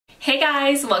Hey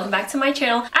guys, welcome back to my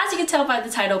channel. As you can tell by the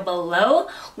title below,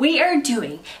 we are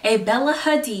doing a Bella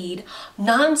Hadid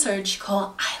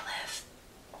non-surgical eye lift.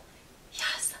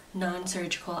 Yes,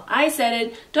 non-surgical. I said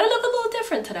it. Do I look a little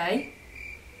different today?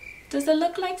 Does it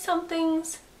look like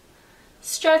something's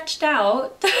stretched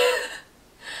out?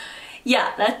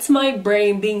 Yeah, that's my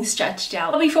brain being stretched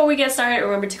out. But before we get started,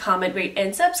 remember to comment, rate,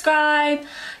 and subscribe.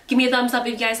 Give me a thumbs up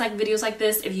if you guys like videos like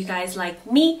this, if you guys like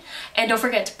me. And don't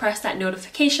forget to press that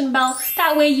notification bell.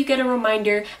 That way you get a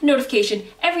reminder, a notification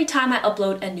every time I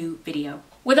upload a new video.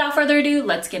 Without further ado,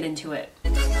 let's get into it.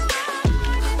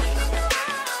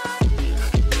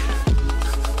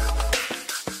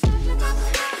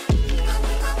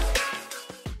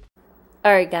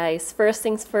 Alright guys, first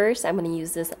things first, I'm going to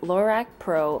use this Lorac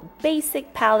Pro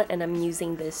Basic palette, and I'm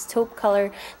using this taupe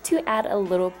color to add a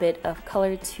little bit of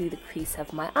color to the crease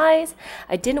of my eyes.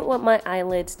 I didn't want my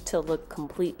eyelids to look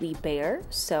completely bare,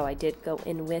 so I did go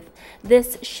in with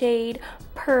this shade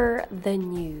per the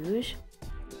news.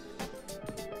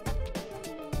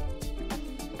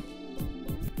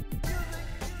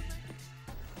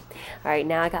 Alright,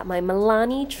 now I got my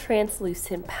Maybelline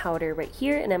translucent powder right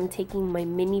here, and I'm taking my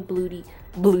mini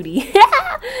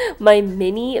my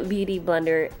mini beauty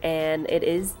blender, and it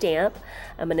is damp.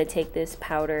 I'm going to take this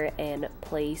powder and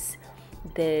place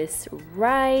this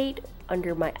right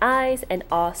under my eyes and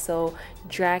also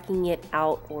dragging it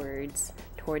outwards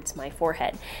towards my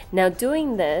forehead. Now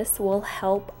doing this will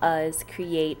help us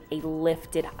create a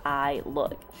lifted eye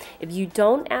look. If you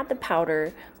don't add the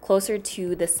powder closer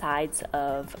to the sides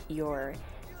of your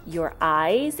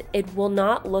eyes, it will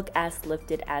not look as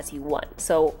lifted as you want.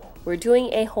 So we're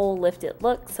doing a whole lifted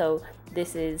look, so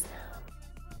this is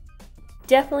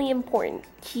definitely important,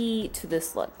 key to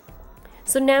this look.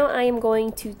 So now I am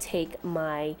going to take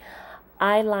my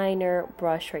eyeliner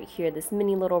brush right here, this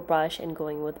mini little brush, and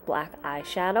going with black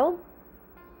eyeshadow,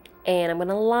 and I'm going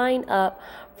to line up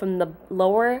from the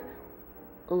lower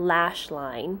lash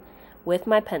line with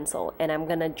my pencil, and I'm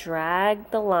going to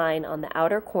drag the line on the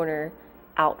outer corner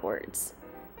outwards.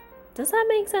 Does that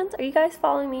make sense? Are you guys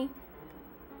following me?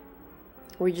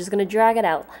 We're just going to drag it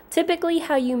out. Typically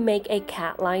how you make a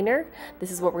cat liner,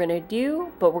 this is what we're going to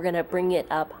do, but we're going to bring it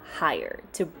up higher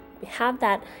to have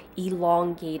that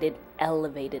elongated,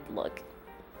 elevated look.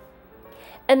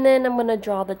 And then I'm going to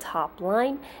draw the top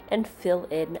line and fill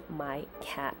in my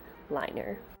cat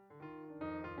liner.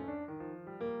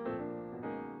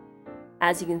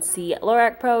 As you can see,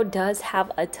 Lorac Pro does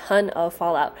have a ton of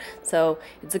fallout, so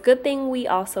it's a good thing we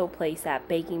also place that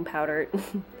baking powder,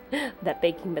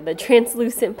 the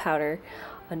translucent powder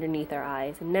underneath our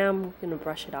eyes. And now I'm going to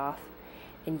brush it off,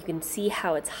 and you can see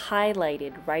how it's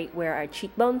highlighted right where our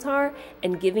cheekbones are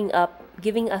and giving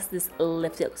us this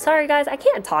lifted. Sorry guys, I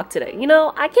can't talk today. You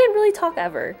know, I can't really talk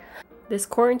ever. This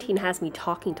quarantine has me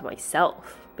talking to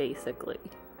myself, basically.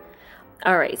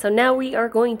 Alright, so now we are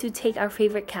going to take our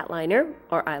favorite cat liner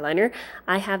or eyeliner.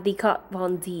 I have the Kat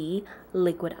Von D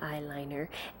liquid eyeliner,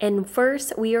 and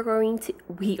first we are going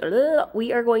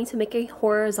to make a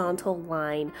horizontal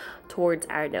line towards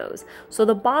our nose. So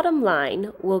the bottom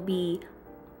line will be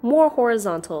more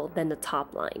horizontal than the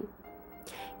top line.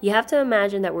 You have to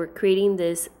imagine that we're creating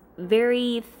this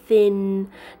very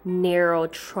thin, narrow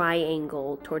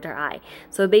triangle towards our eye.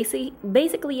 So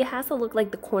basically it has to look like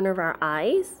the corner of our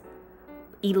eyes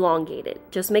elongated.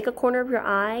 Just make a corner of your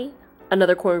eye,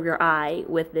 another corner of your eye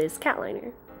with this cat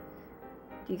liner.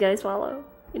 Do you guys follow?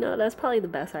 You know, that's probably the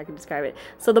best I can describe it.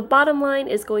 So the bottom line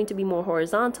is going to be more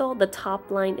horizontal. The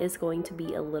top line is going to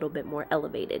be a little bit more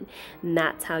elevated. And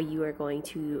that's how you are going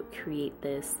to create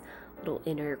this little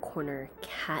inner corner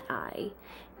cat eye.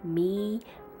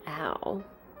 Meow.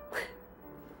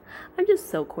 I'm just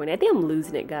so corny. I think I'm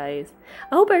losing it, guys.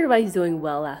 I hope everybody's doing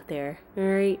well out there. All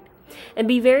right. And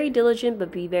be very diligent,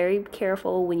 but be very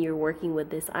careful when you're working with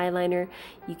this eyeliner.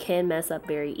 You can mess up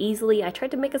very easily. I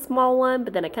tried to make a small one,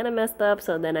 but then I kind of messed up,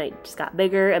 so then I just got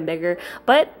bigger and bigger.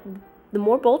 But the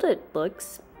more bold it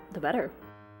looks, the better.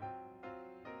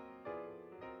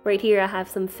 Right here I have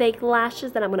some fake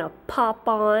lashes that I'm going to pop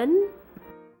on.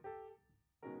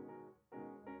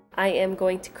 I am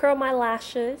going to curl my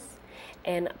lashes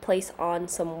and place on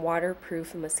some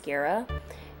waterproof mascara.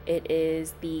 It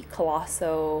is the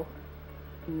Colosso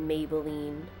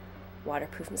Maybelline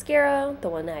waterproof mascara, the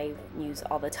one I use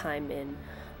all the time in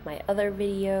my other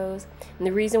videos. And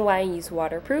the reason why I use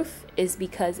waterproof is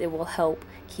because it will help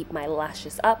keep my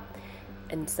lashes up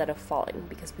instead of falling,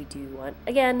 because we do want,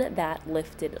 again, that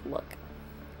lifted look.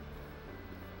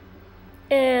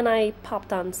 And I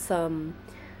popped on some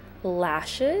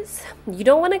lashes. You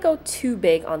don't want to go too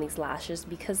big on these lashes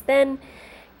because then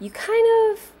you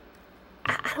kind of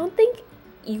I don't think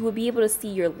you would be able to see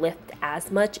your lift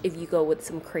as much if you go with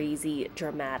some crazy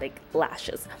dramatic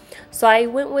lashes. So I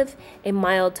went with a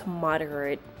mild to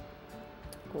moderate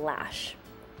lash.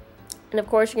 And of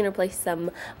course, you're going to place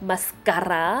some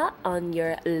mascara on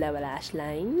your lower lash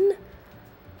line.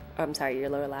 I'm sorry, your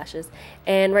lower lashes.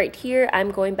 And right here, I'm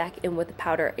going back in with the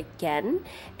powder again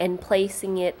and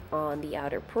placing it on the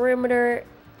outer perimeter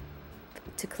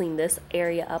to clean this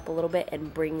area up a little bit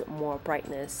and bring more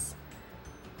brightness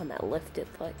on that lifted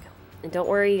look. And don't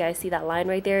worry, you guys see that line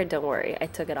right there? Don't worry, I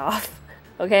took it off,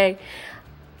 okay?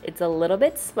 It's a little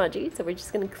bit smudgy, so we're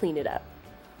just gonna clean it up.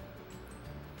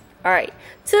 All right,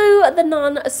 to the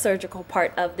non-surgical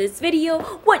part of this video,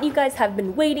 what you guys have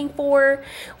been waiting for.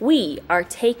 We are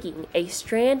taking a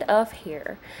strand of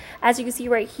hair. As you can see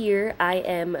right here, I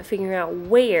am figuring out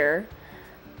where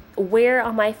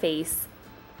on my face,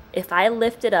 if I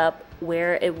lift it up,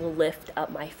 where it will lift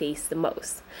up my face the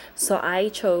most. So I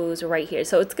chose right here.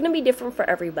 So it's gonna be different for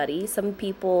everybody. Some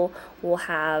people will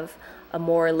have a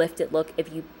more lifted look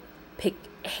if you pick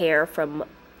hair from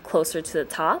closer to the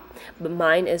top, but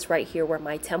mine is right here where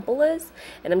my temple is,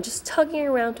 and I'm just tugging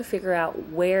around to figure out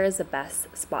where is the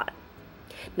best spot.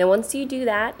 Now once you do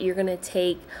that, you're gonna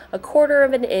take 1/4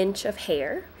 of an inch of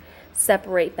hair,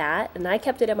 separate that, and I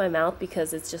kept it in my mouth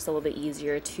because it's just a little bit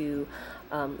easier to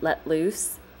let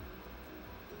loose.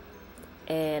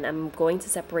 And I'm going to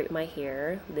separate my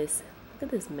hair. Look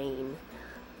at this mane.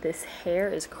 This hair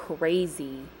is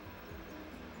crazy.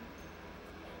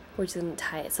 We're just gonna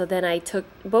tie it. So then I took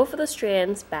both of the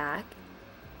strands back,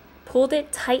 pulled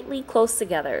it tightly close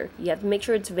together. You have to make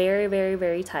sure it's very, very,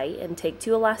 very tight, and take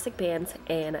 2 elastic bands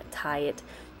and tie it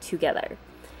together.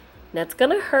 Now it's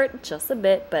gonna hurt just a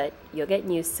bit, but you'll get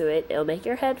used to it. It'll make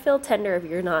your head feel tender if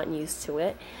you're not used to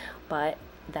it, but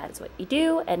that is what you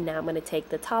do. And now I'm gonna take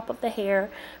the top of the hair,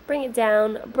 bring it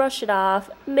down, brush it off,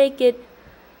 make it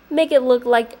look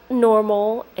like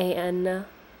normal, and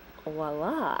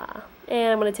voila.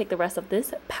 And I'm going to take the rest of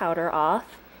this powder off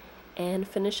and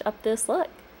finish up this look.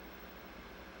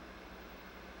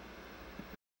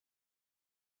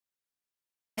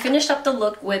 I finished up the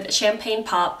look with Champagne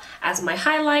Pop as my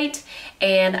highlight,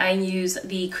 and I use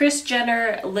the Kris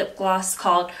Jenner lip gloss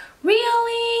called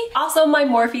Really? Also my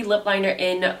Morphe lip liner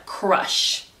in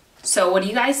Crush. So what do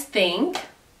you guys think?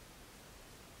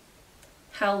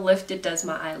 How lifted does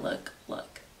my eye look?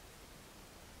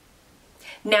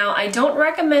 Now, I don't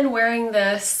recommend wearing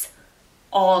this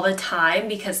all the time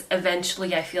because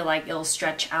eventually I feel like it'll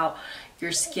stretch out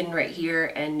your skin right here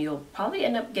and you'll probably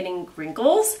end up getting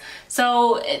wrinkles.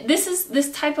 So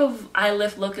this type of eye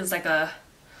lift look is like a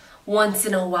once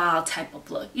in a while type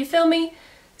of look. You feel me?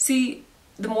 See,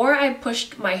 the more I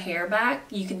pushed my hair back,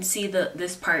 you can see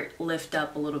this part lift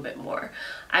up a little bit more.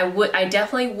 I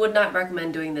definitely would not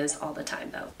recommend doing this all the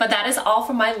time though. But that is all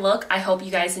for my look. I hope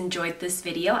you guys enjoyed this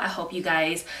video. I hope you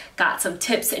guys got some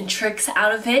tips and tricks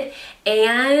out of it.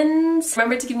 And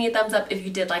remember to give me a thumbs up if you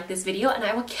did like this video, and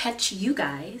I will catch you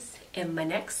guys in my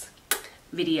next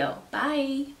video.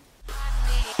 Bye!